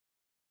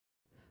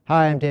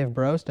Hi, I'm Dave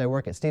Brost. I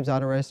work at Steve's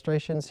Auto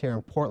Restorations here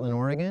in Portland,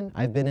 Oregon.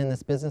 I've been in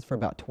this business for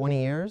about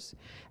 20 years,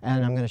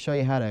 and I'm going to show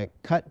you how to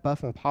cut,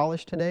 buff, and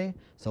polish today.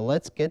 So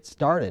let's get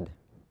started.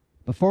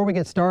 Before we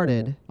get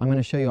started, I'm going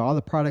to show you all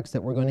the products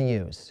that we're going to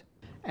use.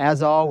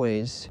 As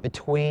always,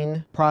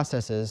 between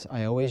processes,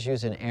 I always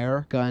use an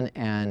air gun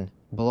and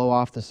blow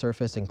off the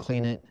surface and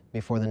clean it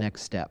before the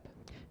next step.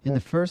 In the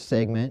first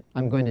segment,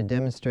 I'm going to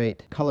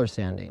demonstrate color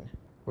sanding.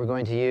 We're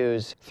going to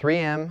use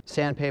 3M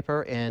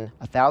sandpaper in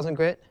 1000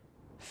 grit,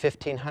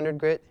 1500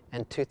 grit,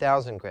 and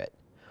 2000 grit.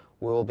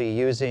 We'll be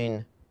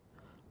using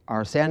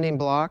our sanding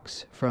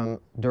blocks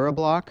from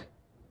Durablock,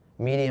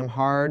 medium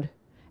hard,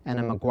 and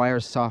a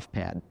Meguiar's soft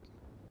pad.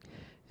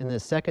 In the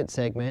second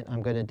segment,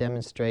 I'm going to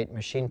demonstrate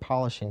machine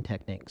polishing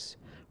techniques.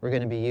 We're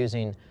going to be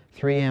using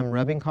 3M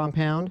rubbing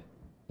compound,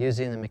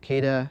 using the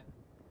Makita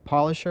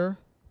polisher.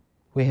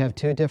 We have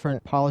two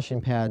different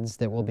polishing pads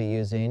that we'll be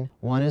using.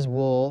 One is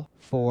wool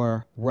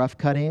for rough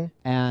cutting,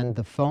 and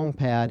the foam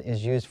pad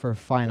is used for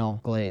final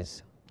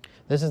glaze.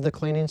 This is the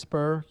cleaning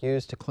spur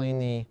used to clean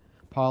the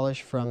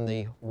polish from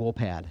the wool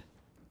pad.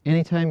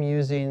 Anytime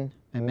using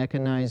a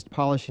mechanized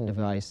polishing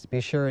device,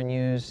 be sure and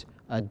use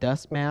a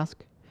dust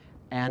mask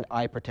and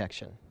eye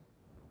protection.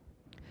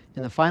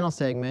 In the final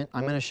segment,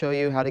 I'm going to show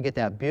you how to get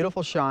that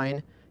beautiful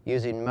shine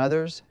using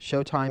Mother's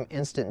Showtime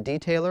Instant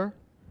Detailer,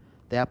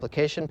 the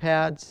application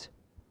pads,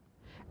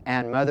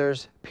 and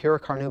Mother's Pure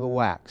Carnauba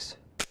Wax.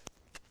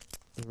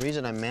 The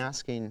reason I'm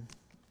masking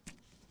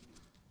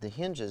the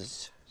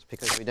hinges is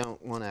because we don't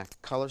want to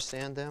color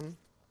sand them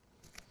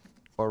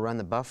or run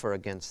the buffer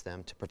against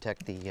them to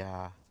protect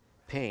the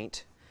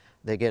paint.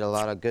 They get a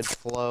lot of good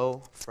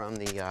flow from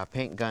the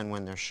paint gun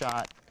when they're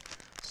shot,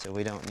 so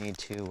we don't need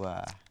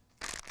to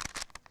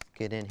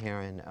get in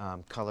here and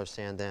color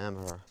sand them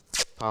or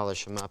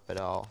polish them up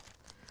at all.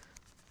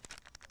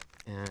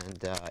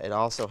 And it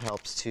also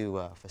helps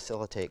to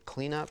facilitate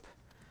cleanup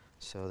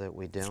so that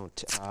we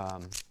don't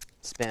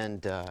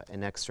spend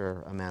an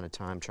extra amount of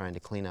time trying to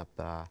clean up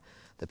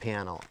the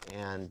panel.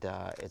 And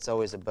it's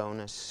always a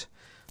bonus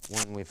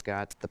when we've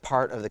got the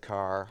part of the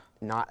car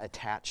not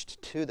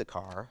attached to the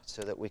car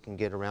so that we can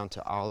get around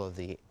to all of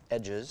the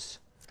edges.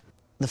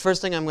 The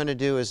first thing I'm going to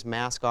do is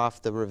mask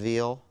off the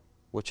reveal,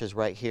 which is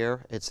right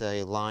here. It's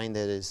a line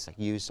that is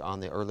used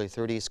on the early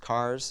 30s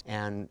cars,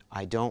 and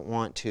I don't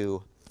want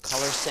to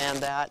color sand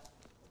that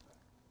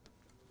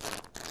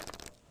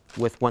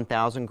with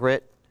 1000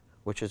 grit,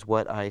 which is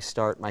what I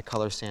start my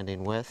color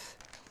sanding with.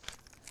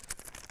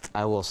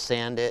 I will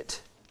sand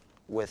it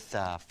with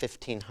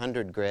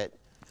 1500 grit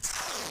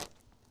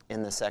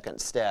in the second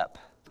step.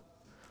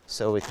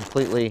 So we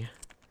completely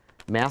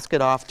mask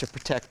it off to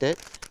protect it.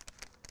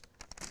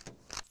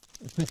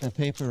 Put the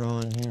paper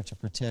on here to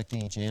protect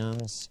any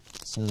jams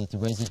so that the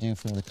residue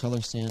from the color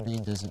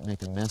sanding doesn't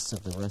make a mess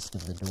of the rest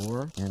of the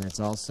door, and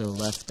it's also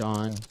left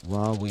on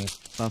while we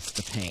buff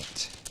the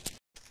paint.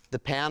 The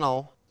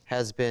panel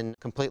has been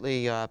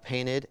completely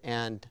painted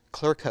and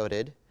clear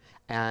coated,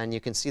 and you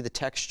can see the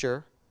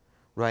texture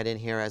right in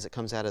here as it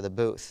comes out of the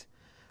booth.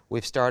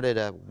 We've started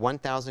a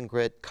 1000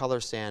 grit color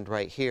sand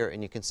right here,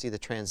 and you can see the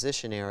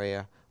transition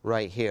area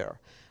right here.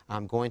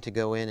 I'm going to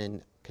go in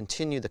and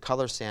continue the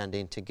color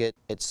sanding to get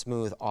it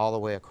smooth all the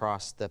way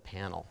across the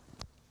panel.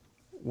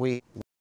 We